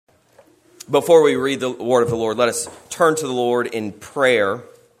Before we read the word of the Lord, let us turn to the Lord in prayer,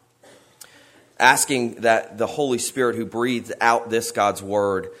 asking that the Holy Spirit who breathed out this God's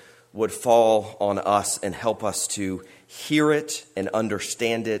word would fall on us and help us to hear it and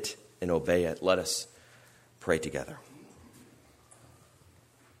understand it and obey it. Let us pray together.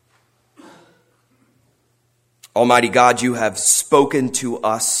 Almighty God, you have spoken to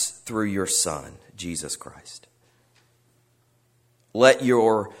us through your Son, Jesus Christ. Let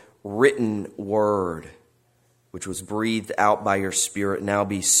your written word, which was breathed out by your Spirit, now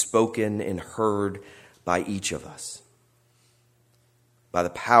be spoken and heard by each of us. By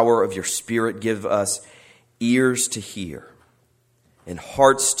the power of your Spirit, give us ears to hear and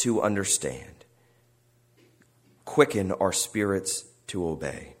hearts to understand. Quicken our spirits to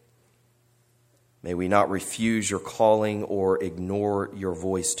obey. May we not refuse your calling or ignore your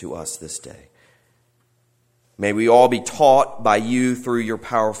voice to us this day. May we all be taught by you through your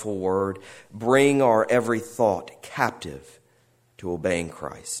powerful word. Bring our every thought captive to obeying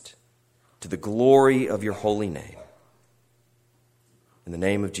Christ, to the glory of your holy name. In the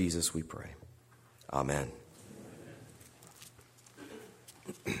name of Jesus we pray. Amen.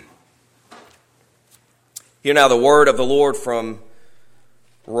 Hear now the word of the Lord from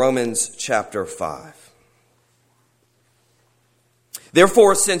Romans chapter 5.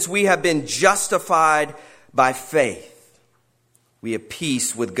 Therefore, since we have been justified by faith, we have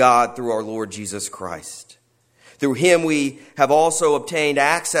peace with God through our Lord Jesus Christ. Through him we have also obtained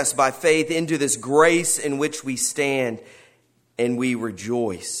access by faith into this grace in which we stand, and we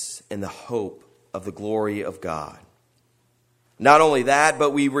rejoice in the hope of the glory of God. Not only that,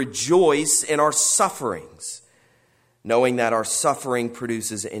 but we rejoice in our sufferings, knowing that our suffering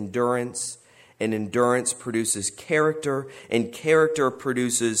produces endurance, and endurance produces character, and character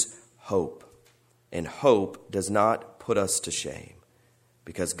produces hope. And hope does not put us to shame,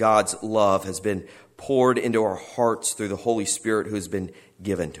 because God's love has been poured into our hearts through the Holy Spirit who has been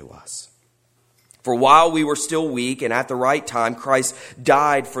given to us. For while we were still weak and at the right time, Christ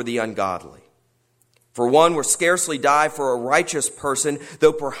died for the ungodly. For one would scarcely die for a righteous person,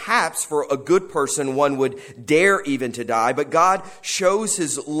 though perhaps for a good person one would dare even to die. But God shows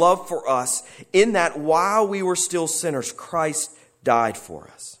his love for us in that while we were still sinners, Christ died for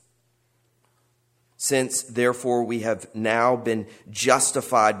us. Since, therefore, we have now been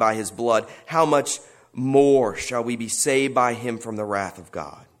justified by his blood, how much more shall we be saved by him from the wrath of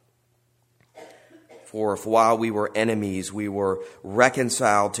God? For if while we were enemies, we were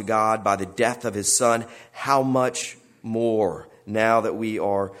reconciled to God by the death of his Son, how much more, now that we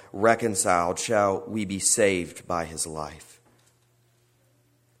are reconciled, shall we be saved by his life?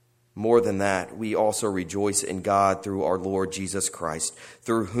 More than that, we also rejoice in God through our Lord Jesus Christ,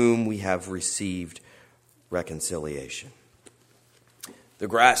 through whom we have received reconciliation. The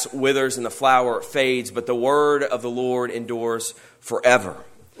grass withers and the flower fades, but the word of the Lord endures forever.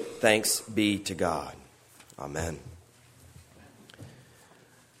 Thanks be to God. Amen.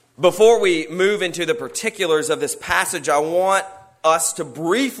 Before we move into the particulars of this passage, I want us to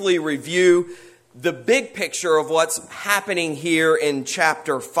briefly review the big picture of what's happening here in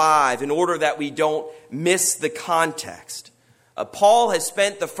chapter 5 in order that we don't miss the context. Paul has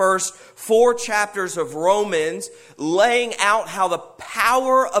spent the first 4 chapters of Romans laying out how the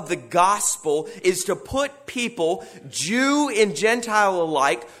power of the gospel is to put people, Jew and Gentile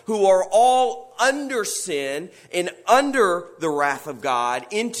alike, who are all under sin and under the wrath of God,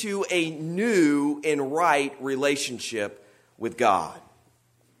 into a new and right relationship with God.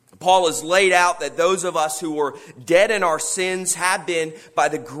 Paul has laid out that those of us who were dead in our sins have been, by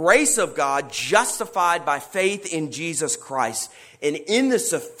the grace of God, justified by faith in Jesus Christ and in the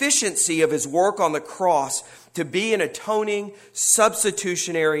sufficiency of his work on the cross to be an atoning,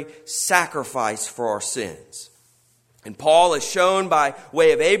 substitutionary sacrifice for our sins. And Paul has shown by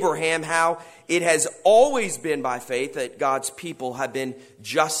way of Abraham how it has always been by faith that God's people have been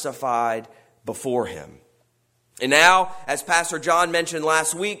justified before him. And now, as Pastor John mentioned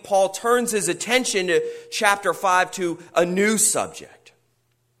last week, Paul turns his attention to chapter 5 to a new subject.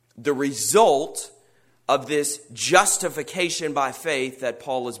 The result of this justification by faith that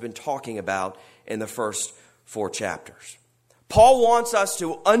Paul has been talking about in the first 4 chapters. Paul wants us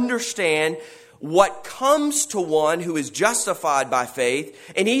to understand what comes to one who is justified by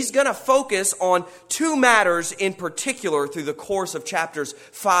faith, and he's going to focus on 2 matters in particular through the course of chapters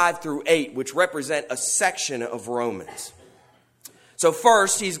 5 through 8, which represent a section of Romans. So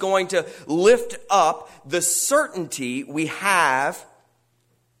first, he's going to lift up the certainty we have,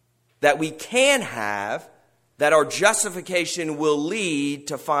 that we can have, that our justification will lead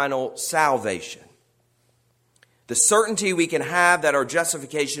to final salvation. The certainty we can have that our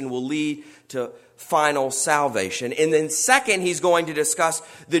justification will lead to final salvation. And then second, he's going to discuss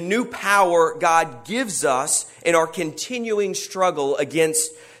the new power God gives us in our continuing struggle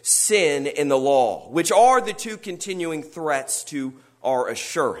against sin and the law, which are the two continuing threats to our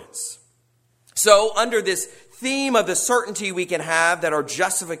assurance. So under this theme of the certainty we can have that our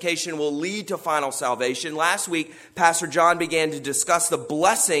justification will lead to final salvation, last week, Pastor John began to discuss the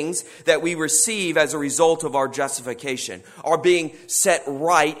blessings that we receive as a result of our justification, our being set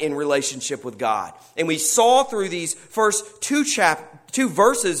right in relationship with God. And we saw through these first two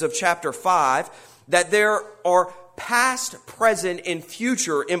verses of chapter 5 that there are past, present, and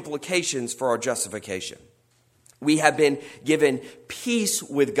future implications for our justification. We have been given peace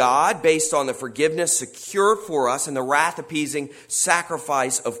with God based on the forgiveness secured for us and the wrath-appeasing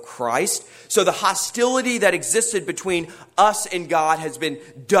sacrifice of Christ. So the hostility that existed between us and God has been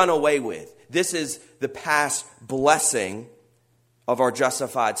done away with. This is the past blessing of our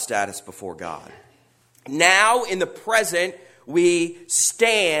justified status before God. Now, in the present, we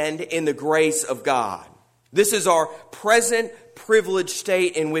stand in the grace of God. This is our present privileged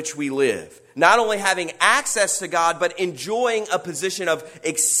state in which we live. Not only having access to God, but enjoying a position of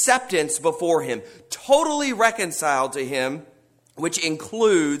acceptance before Him, totally reconciled to Him, which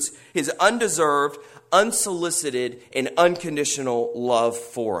includes His undeserved, unsolicited, and unconditional love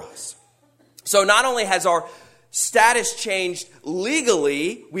for us. So not only has our status changed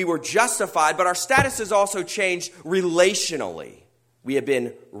legally, we were justified, but our status has also changed relationally. We have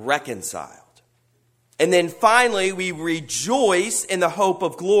been reconciled. And then finally, we rejoice in the hope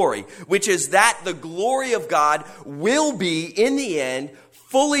of glory, which is that the glory of God will be, in the end,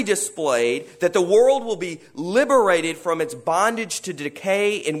 fully displayed, that the world will be liberated from its bondage to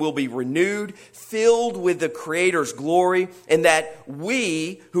decay and will be renewed, filled with the Creator's glory, and that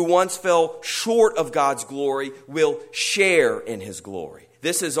we, who once fell short of God's glory, will share in His glory.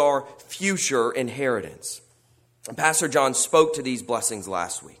 This is our future inheritance. And Pastor John spoke to these blessings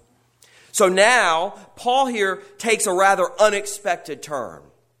last week. So now, Paul here takes a rather unexpected turn.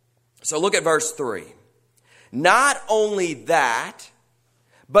 So look at verse 3. Not only that,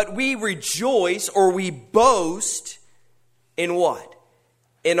 but we rejoice or we boast in what?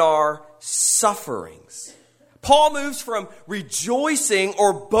 In our sufferings. Paul moves from rejoicing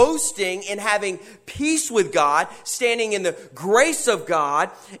or boasting in having peace with God, standing in the grace of God,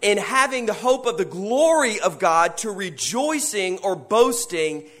 and having the hope of the glory of God, to rejoicing or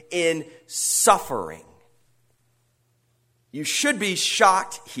boasting in suffering. You should be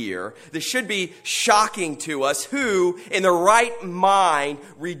shocked here. This should be shocking to us. Who in the right mind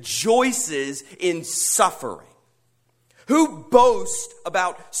rejoices in suffering? Who boasts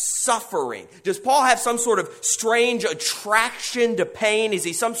about suffering? Does Paul have some sort of strange attraction to pain? Is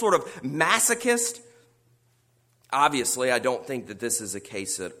he some sort of masochist? Obviously, I don't think that this is the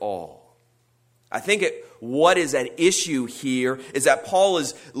case at all. I think what is at issue here is that Paul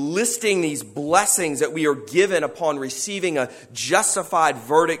is listing these blessings that we are given upon receiving a justified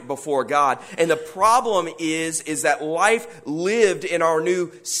verdict before God. And the problem is that life lived in our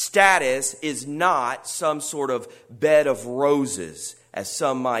new status is not some sort of bed of roses, as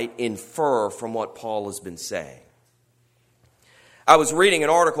some might infer from what Paul has been saying. I was reading an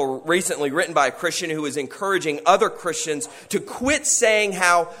article recently written by a Christian who was encouraging other Christians to quit saying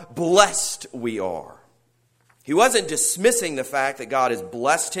how blessed we are. He wasn't dismissing the fact that God has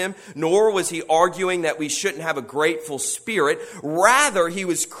blessed him, nor was he arguing that we shouldn't have a grateful spirit. Rather, he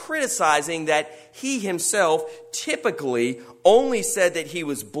was criticizing that he himself typically only said that he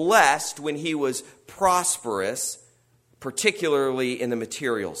was blessed when he was prosperous, particularly in the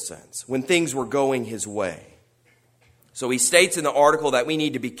material sense, when things were going his way. So he states in the article that we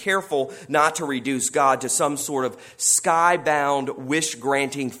need to be careful not to reduce God to some sort of sky-bound,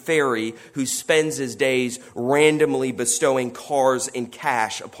 wish-granting fairy who spends his days randomly bestowing cars and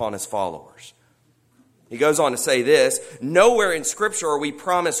cash upon his followers. He goes on to say this: nowhere in Scripture are we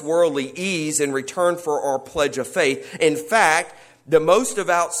promised worldly ease in return for our pledge of faith. In fact, the most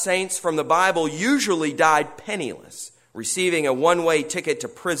devout saints from the Bible usually died penniless, receiving a one-way ticket to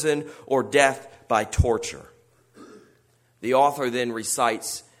prison or death by torture. The author then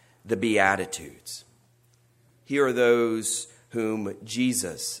recites the Beatitudes. Here are those whom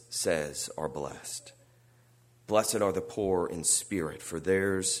Jesus says are blessed. Blessed are the poor in spirit, for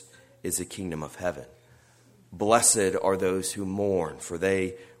theirs is the kingdom of heaven. Blessed are those who mourn, for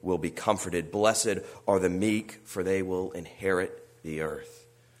they will be comforted. Blessed are the meek, for they will inherit the earth.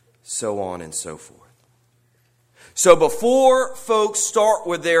 So on and so forth. So before folks start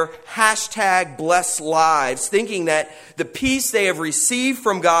with their hashtag blessed lives, thinking that the peace they have received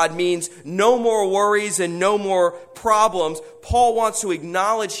from God means no more worries and no more problems, Paul wants to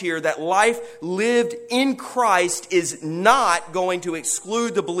acknowledge here that life lived in Christ is not going to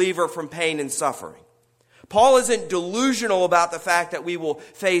exclude the believer from pain and suffering. Paul isn't delusional about the fact that we will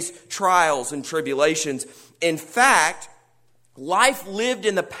face trials and tribulations. In fact, life lived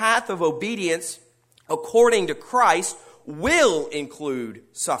in the path of obedience according to Christ will include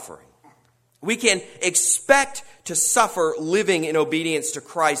suffering. We can expect to suffer living in obedience to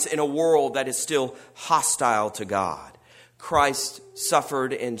Christ in a world that is still hostile to God. Christ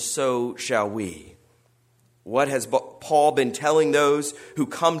suffered, and so shall we. What has Paul been telling those who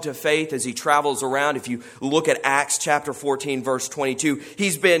come to faith as he travels around? If you look at Acts chapter 14, verse 22,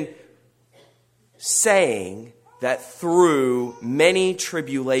 he's been saying that through many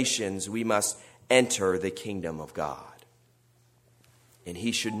tribulations we must enter the kingdom of God. And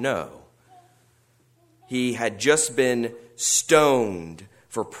he should know he had just been stoned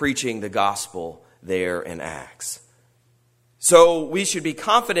for preaching the gospel there in Acts. So we should be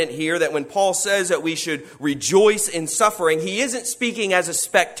confident here that when Paul says that we should rejoice in suffering, he isn't speaking as a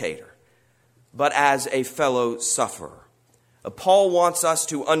spectator, but as a fellow sufferer. Paul wants us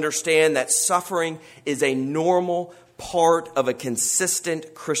to understand that suffering is a normal part of a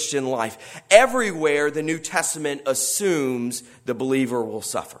consistent Christian life. Everywhere the New Testament assumes the believer will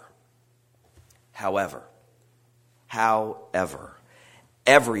suffer. However,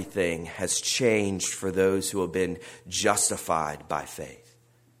 everything has changed for those who have been justified by faith.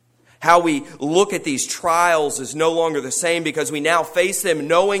 How we look at these trials is no longer the same because we now face them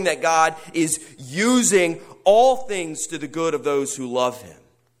knowing that God is using all things to the good of those who love Him.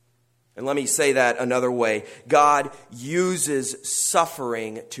 And let me say that another way. God uses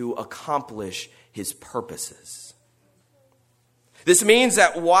suffering to accomplish His purposes. This means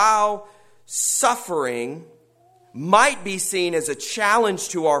that while suffering might be seen as a challenge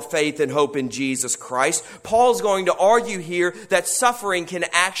to our faith and hope in Jesus Christ, Paul's going to argue here that suffering can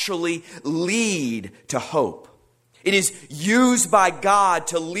actually lead to hope. It is used by God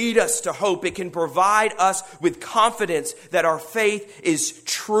to lead us to hope. It can provide us with confidence that our faith is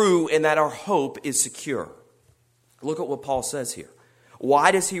true and that our hope is secure. Look at what Paul says here.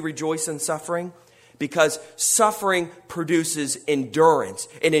 Why does he rejoice in suffering? Because suffering produces endurance,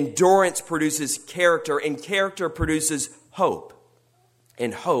 and endurance produces character, and character produces hope.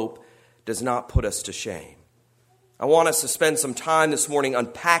 And hope does not put us to shame. I want us to spend some time this morning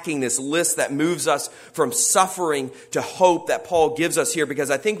unpacking this list that moves us from suffering to hope that Paul gives us here, because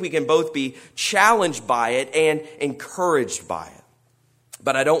I think we can both be challenged by it and encouraged by it.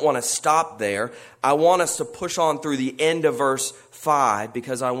 But I don't want to stop there. I want us to push on through the end of verse 5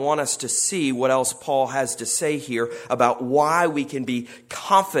 because I want us to see what else Paul has to say here about why we can be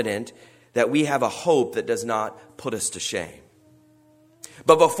confident that we have a hope that does not put us to shame.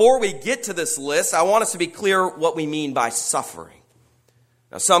 But before we get to this list, I want us to be clear what we mean by suffering.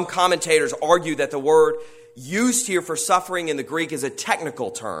 Now, some commentators argue that the word used here for suffering in the Greek is a technical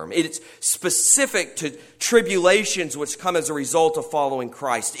term. It's specific to tribulations which come as a result of following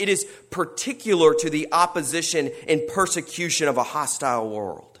Christ. It is particular to the opposition and persecution of a hostile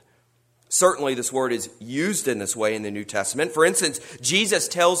world. Certainly, this word is used in this way in the New Testament. For instance, Jesus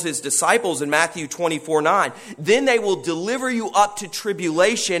tells his disciples in Matthew 24:9, "Then they will deliver you up to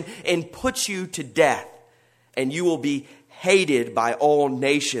tribulation and put you to death, and you will be hated by all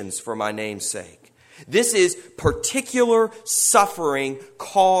nations for my name's sake." This is particular suffering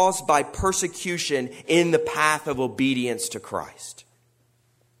caused by persecution in the path of obedience to Christ.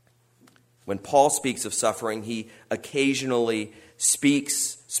 When Paul speaks of suffering, he occasionally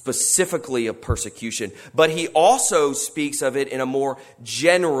speaks specifically of persecution, but he also speaks of it in a more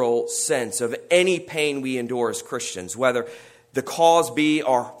general sense of any pain we endure as Christians, whether the cause be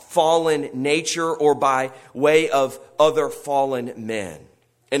our fallen nature or by way of other fallen men.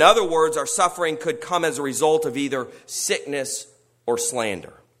 In other words, our suffering could come as a result of either sickness or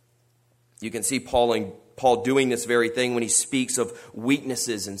slander. You can see Paul doing this very thing when he speaks of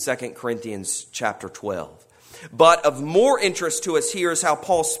weaknesses in 2 Corinthians chapter 12. But of more interest to us here is how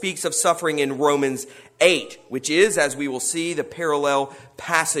Paul speaks of suffering in Romans 8, which is, as we will see, the parallel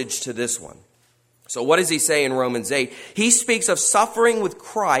passage to this one. So what does he say in Romans 8? He speaks of suffering with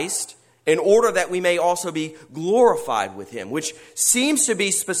Christ in order that we may also be glorified with him, which seems to be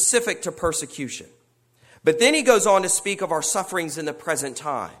specific to persecution. But then he goes on to speak of our sufferings in the present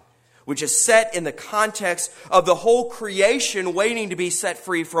time, which is set in the context of the whole creation waiting to be set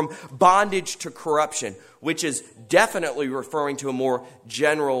free from bondage to corruption, which is definitely referring to a more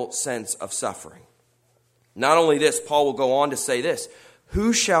general sense of suffering. Not only this, Paul will go on to say this: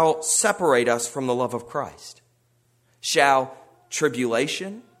 who shall separate us from the love of Christ? Shall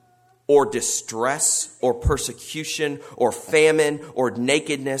tribulation, or distress, or persecution, or famine, or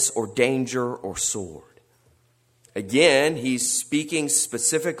nakedness, or danger, or sword? Again, he's speaking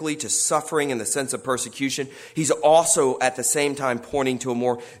specifically to suffering in the sense of persecution. He's also at the same time pointing to a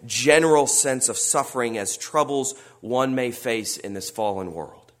more general sense of suffering as troubles one may face in this fallen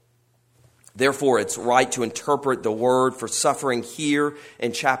world. Therefore, it's right to interpret the word for suffering here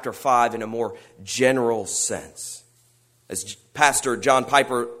in chapter 5 in a more general sense. As Pastor John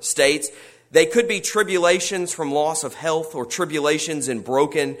Piper states, they could be tribulations from loss of health, or tribulations in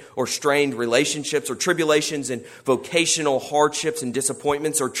broken or strained relationships, or tribulations in vocational hardships and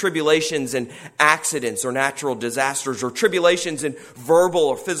disappointments, or tribulations in accidents or natural disasters, or tribulations in verbal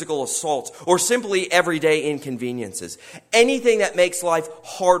or physical assaults, or simply everyday inconveniences. Anything that makes life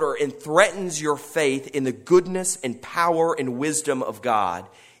harder and threatens your faith in the goodness and power and wisdom of God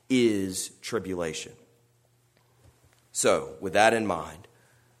is tribulation. So, with that in mind,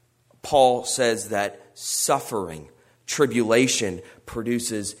 Paul says that suffering, tribulation,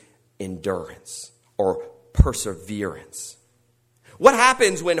 produces endurance or perseverance. What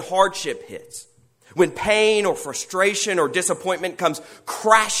happens when hardship hits? When pain or frustration or disappointment comes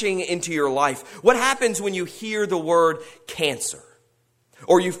crashing into your life? What happens when you hear the word cancer?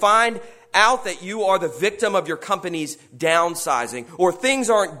 Or you find out that you are the victim of your company's downsizing, or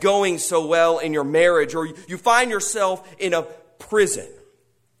things aren't going so well in your marriage, or you find yourself in a prison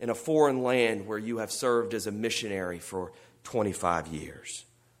in a foreign land where you have served as a missionary for 25 years.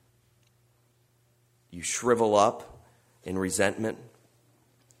 You shrivel up in resentment,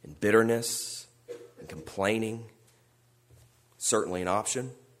 in bitterness, and complaining. Certainly an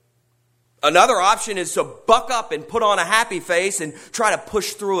option. Another option is to buck up and put on a happy face and try to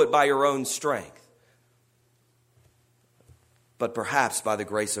push through it by your own strength. But perhaps by the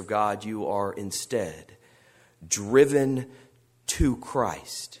grace of God, you are instead driven to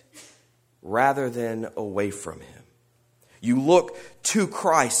Christ rather than away from Him. You look to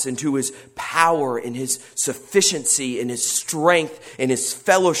Christ and to His power and His sufficiency and His strength and His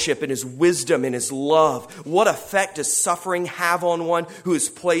fellowship and His wisdom and His love. What effect does suffering have on one who has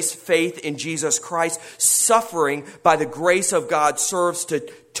placed faith in Jesus Christ? Suffering, by the grace of God, serves to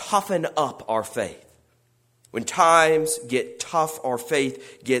toughen up our faith. When times get tough, our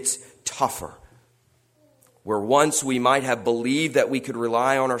faith gets tougher. Where once we might have believed that we could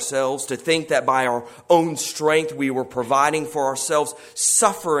rely on ourselves, to think that by our own strength we were providing for ourselves,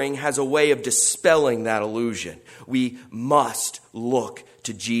 suffering has a way of dispelling that illusion. We must look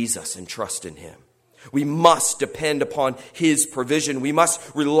to Jesus and trust in Him. We must depend upon His provision. We must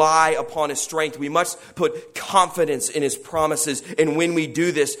rely upon His strength. We must put confidence in His promises. And when we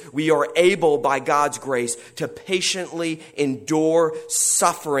do this, we are able, by God's grace, to patiently endure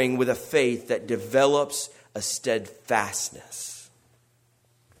suffering with a faith that develops a steadfastness.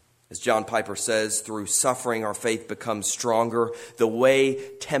 As John Piper says, through suffering our faith becomes stronger. The way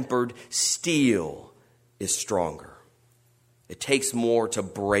tempered steel is stronger. It takes more to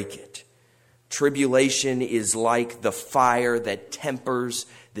break it. Tribulation is like the fire that tempers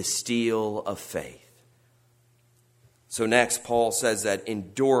the steel of faith. So next, Paul says that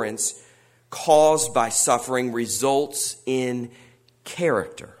endurance caused by suffering results in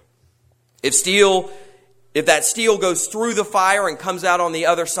character. If that steel goes through the fire and comes out on the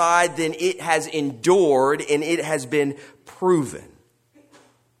other side, then it has endured and it has been proven.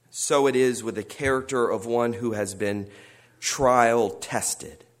 So it is with the character of one who has been trial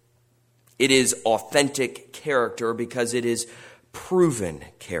tested. It is authentic character because it is proven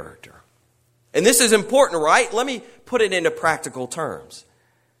character. And this is important, right? Let me put it into practical terms.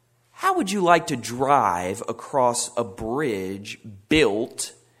 How would you like to drive across a bridge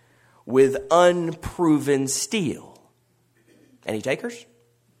built with unproven steel? Any takers?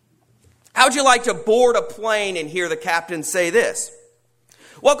 How would you like to board a plane and hear the captain say this?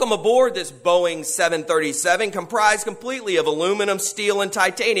 Welcome aboard this Boeing 737, comprised completely of aluminum, steel, and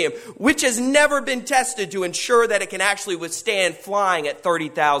titanium, which has never been tested to ensure that it can actually withstand flying at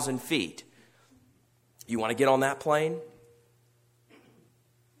 30,000 feet. You want to get on that plane?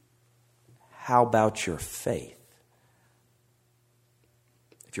 How about your faith?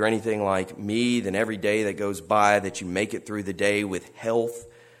 If you're anything like me, then every day that goes by that you make it through the day with health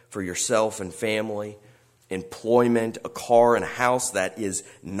for yourself and family, employment, a car and a house that is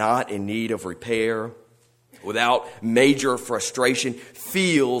not in need of repair, without major frustration,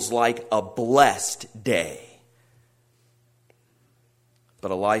 feels like a blessed day.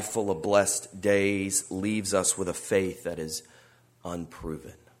 But a life full of blessed days leaves us with a faith that is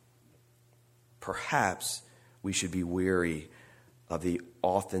unproven. Perhaps we should be weary of the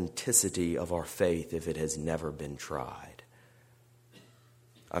authenticity of our faith if it has never been tried.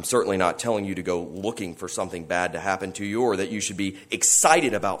 I'm certainly not telling you to go looking for something bad to happen to you or that you should be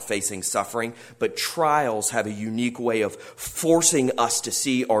excited about facing suffering, but trials have a unique way of forcing us to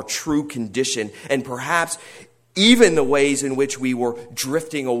see our true condition and perhaps even the ways in which we were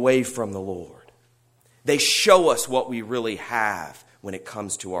drifting away from the Lord. They show us what we really have when it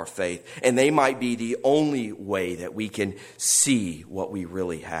comes to our faith, and they might be the only way that we can see what we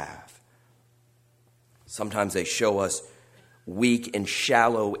really have. Sometimes they show us weak and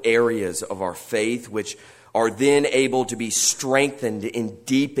shallow areas of our faith, which are then able to be strengthened and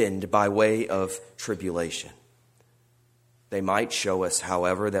deepened by way of tribulation. They might show us,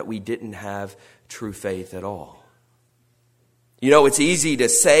 however, that we didn't have true faith at all. You know, it's easy to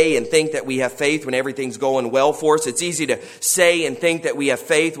say and think that we have faith when everything's going well for us. It's easy to say and think that we have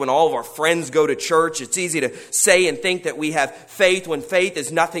faith when all of our friends go to church. It's easy to say and think that we have faith when faith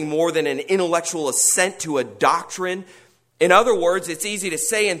is nothing more than an intellectual assent to a doctrine. In other words, it's easy to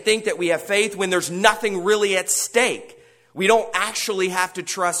say and think that we have faith when there's nothing really at stake. We don't actually have to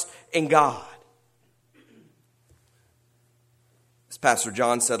trust in God. As Pastor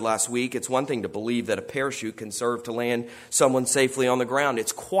John said last week, it's one thing to believe that a parachute can serve to land someone safely on the ground.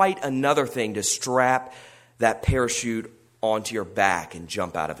 It's quite another thing to strap that parachute onto your back and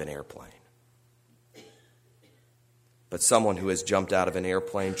jump out of an airplane. But someone who has jumped out of an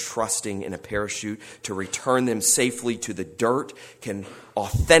airplane trusting in a parachute to return them safely to the dirt can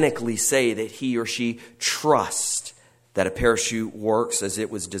authentically say that he or she trusts that a parachute works as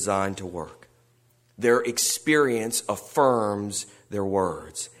it was designed to work. Their experience affirms their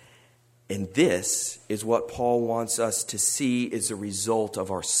words. And this is what Paul wants us to see is a result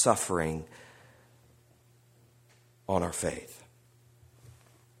of our suffering on our faith.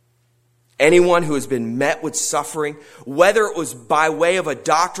 Anyone who has been met with suffering, whether it was by way of a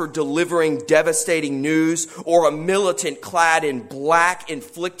doctor delivering devastating news or a militant clad in black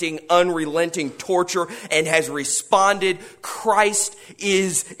inflicting unrelenting torture and has responded, Christ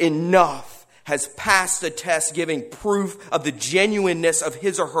is enough, has passed the test giving proof of the genuineness of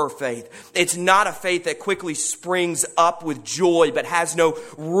his or her faith. It's not a faith that quickly springs up with joy but has no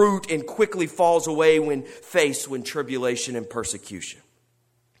root and quickly falls away when faced with tribulation and persecution.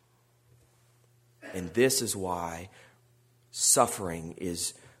 And this is why suffering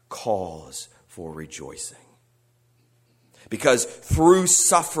is cause for rejoicing. Because through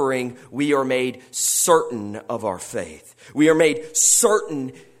suffering, we are made certain of our faith. We are made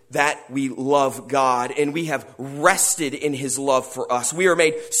certain that we love God and we have rested in his love for us. We are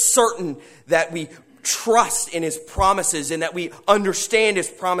made certain that we trust in his promises and that we understand his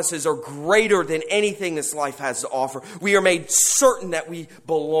promises are greater than anything this life has to offer. We are made certain that we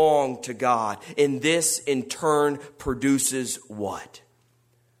belong to God. And this in turn produces what?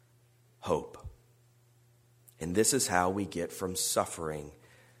 Hope. And this is how we get from suffering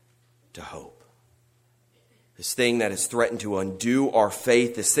to hope. This thing that has threatened to undo our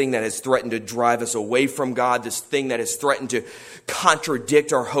faith, this thing that has threatened to drive us away from God, this thing that has threatened to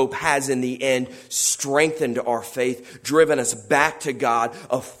contradict our hope has in the end strengthened our faith, driven us back to God,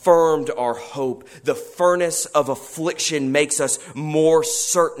 affirmed our hope. The furnace of affliction makes us more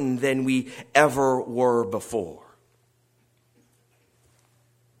certain than we ever were before.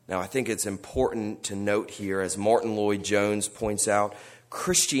 Now, I think it's important to note here, as Martin Lloyd-Jones points out,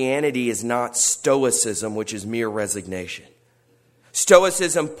 Christianity is not stoicism, which is mere resignation.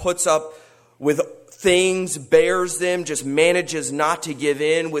 Stoicism puts up with things, bears them, just manages not to give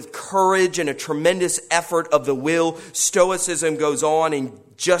in. With courage and a tremendous effort of the will, stoicism goes on and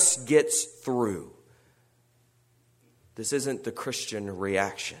just gets through. This isn't the Christian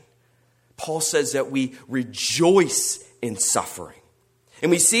reaction. Paul says that we rejoice in suffering. And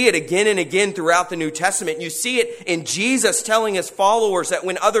we see it again and again throughout the New Testament. You see it in Jesus telling his followers that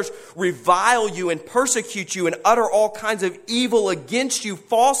when others revile you and persecute you and utter all kinds of evil against you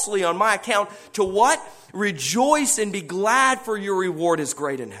falsely on my account, to what? Rejoice and be glad, for your reward is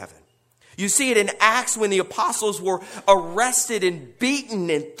great in heaven. You see it in Acts when the apostles were arrested and beaten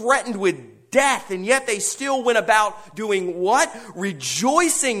and threatened with death, and yet they still went about doing what?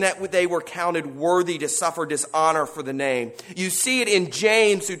 Rejoicing that they were counted worthy to suffer dishonor for the name. You see it in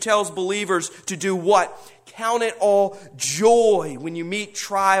James, who tells believers to do what? Count it all joy when you meet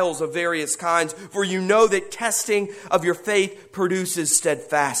trials of various kinds, for you know that testing of your faith produces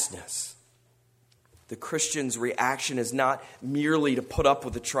steadfastness. The Christian's reaction is not merely to put up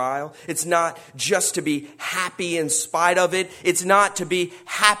with the trial. It's not just to be happy in spite of it. It's not to be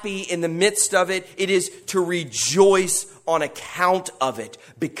happy in the midst of it. It is to rejoice on account of it,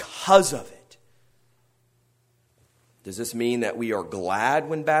 because of it. Does this mean that we are glad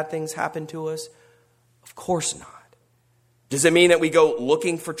when bad things happen to us? Of course not. Does it mean that we go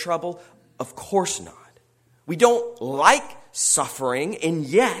looking for trouble? Of course not. We don't like suffering, and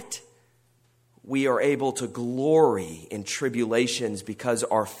yet we are able to glory in tribulations because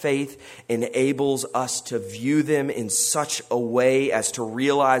our faith enables us to view them in such a way as to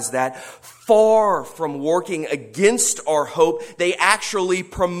realize that far from working against our hope, they actually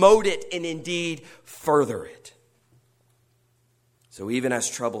promote it and indeed further it. So even as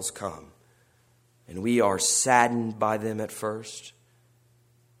troubles come, and we are saddened by them at first,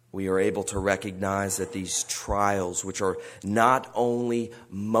 we are able to recognize that these trials, which are not only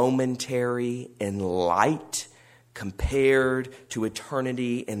momentary and light compared to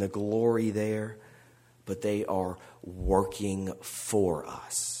eternity and the glory there, but they are working for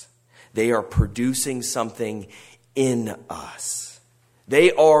us. They are producing something in us.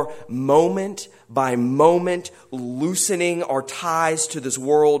 They are moment by moment loosening our ties to this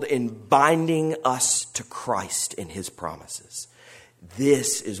world and binding us to Christ and his promises.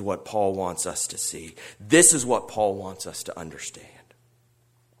 This is what Paul wants us to see. This is what Paul wants us to understand.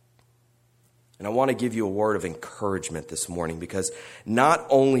 And I want to give you a word of encouragement this morning, because not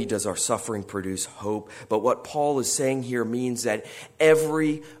only does our suffering produce hope, but what Paul is saying here means that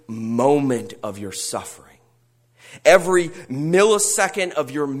every moment of your suffering, every millisecond of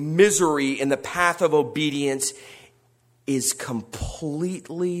your misery in the path of obedience is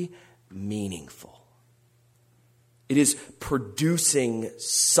completely meaningful. It is producing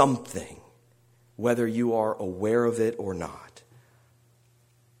something, whether you are aware of it or not.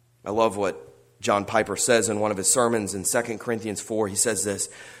 I love what John Piper says in one of his sermons in 2 Corinthians 4. He says this: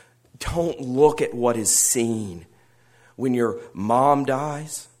 don't look at what is seen. When your mom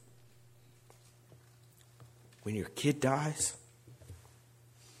dies, when your kid dies,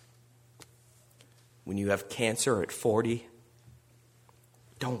 when you have cancer at 40,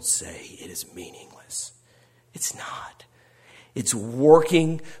 don't say it is meaningless. It's not. It's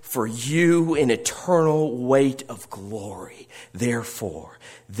working for you in eternal weight of glory. Therefore,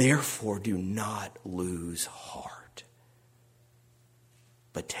 do not lose heart.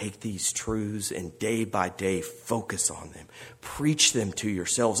 But take these truths and day by day focus on them. Preach them to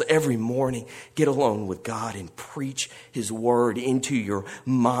yourselves every morning. Get alone with God and preach his word into your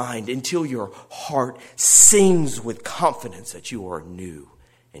mind until your heart sings with confidence that you are new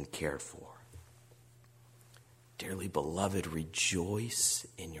and cared for. Dearly beloved, rejoice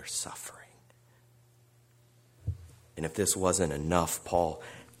in your suffering. And if this wasn't enough, Paul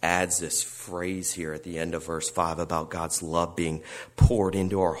adds this phrase here at the end of verse 5 about God's love being poured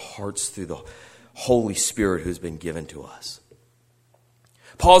into our hearts through the Holy Spirit who's been given to us.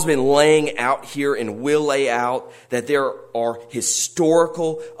 Paul's been laying out here and will lay out that there are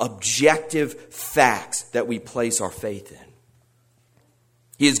historical, objective facts that we place our faith in.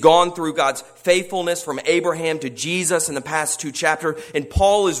 He has gone through God's faithfulness from Abraham to Jesus in the past 2 chapters, and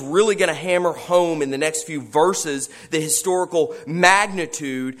Paul is really going to hammer home in the next few verses the historical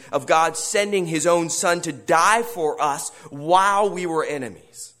magnitude of God sending his own son to die for us while we were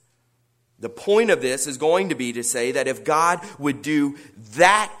enemies. The point of this is going to be to say that if God would do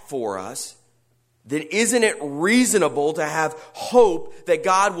that for us, then isn't it reasonable to have hope that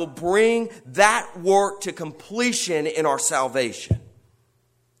God will bring that work to completion in our salvation?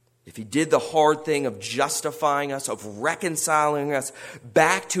 If he did the hard thing of justifying us, of reconciling us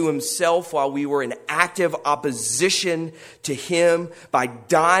back to himself while we were in active opposition to him by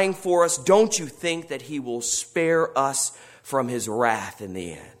dying for us, don't you think that he will spare us from his wrath in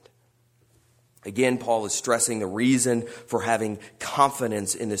the end? Again, Paul is stressing the reason for having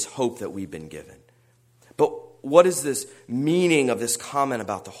confidence in this hope that we've been given. But what is this meaning of this comment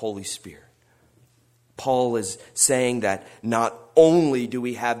about the Holy Spirit? Paul is saying that not only do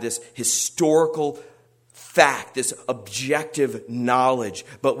we have this historical fact, this objective knowledge,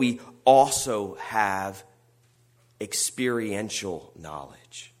 but we also have experiential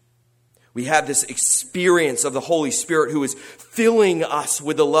knowledge. We have this experience of the Holy Spirit who is filling us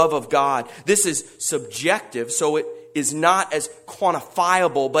with the love of God. This is subjective, so it is not as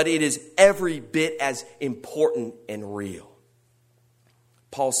quantifiable, but it is every bit as important and real.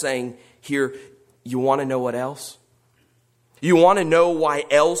 Paul's saying here, you want to know what else? You want to know why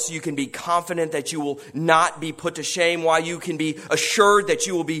else you can be confident that you will not be put to shame, why you can be assured that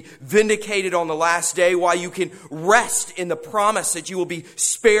you will be vindicated on the last day, why you can rest in the promise that you will be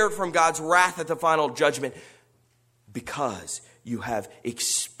spared from God's wrath at the final judgment? Because you have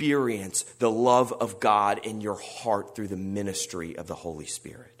experienced the love of God in your heart through the ministry of the Holy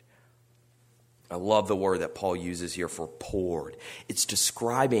Spirit. I love the word that Paul uses here for poured. It's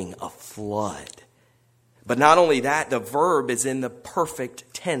describing a flood. But not only that, the verb is in the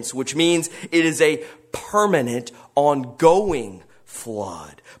perfect tense, which means it is a permanent, ongoing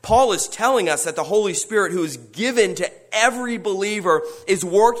flood. Paul is telling us that the Holy Spirit, who is given to every believer, is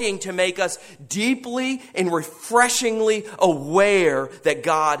working to make us deeply and refreshingly aware that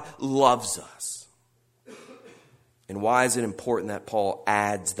God loves us. And why is it important that Paul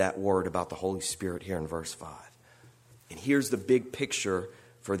adds that word about the Holy Spirit here in verse 5? And here's the big picture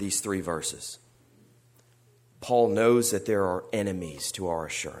for these 3 verses. Paul knows that there are enemies to our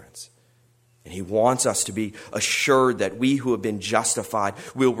assurance. And he wants us to be assured that we who have been justified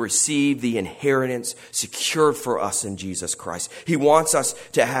will receive the inheritance secured for us in Jesus Christ. He wants us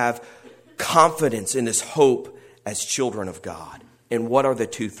to have confidence in this hope as children of God. And what are the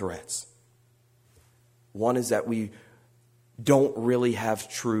 2 threats? One is that we don't really have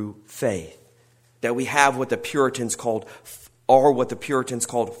true faith. That we have what the Puritans called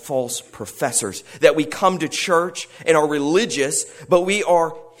false professors. That we come to church and are religious, but we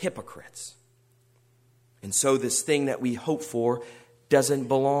are hypocrites. And so this thing that we hope for doesn't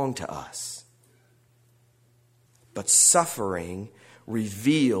belong to us. But suffering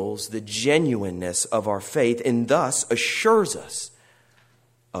reveals the genuineness of our faith and thus assures us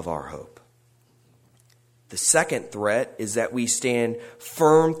of our hope. The second threat is that we stand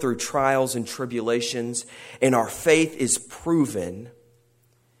firm through trials and tribulations, and our faith is proven,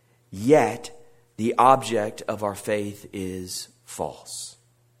 yet the object of our faith is false.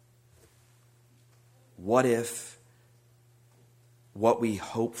 What if what we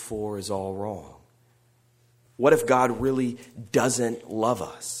hope for is all wrong? What if God really doesn't love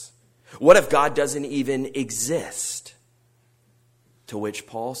us? What if God doesn't even exist? To which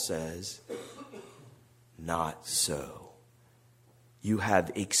Paul says, not so. You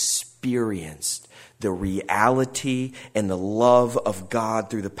have experienced the reality and the love of God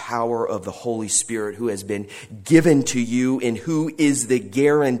through the power of the Holy Spirit who has been given to you and who is the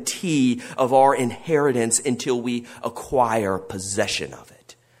guarantee of our inheritance until we acquire possession of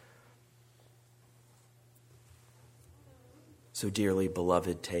it. So dearly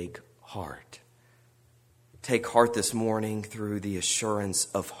beloved, take heart. Take heart this morning through the assurance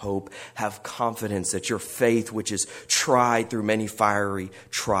of hope. Have confidence that your faith, which is tried through many fiery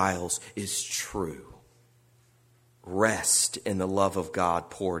trials, is true. Rest in the love of God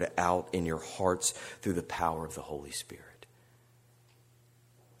poured out in your hearts through the power of the Holy Spirit.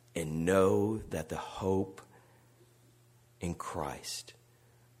 And know that the hope in Christ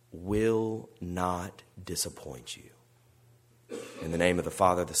will not disappoint you. In the name of the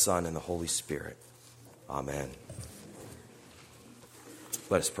Father, the Son, and the Holy Spirit. Amen.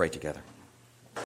 Let us pray together.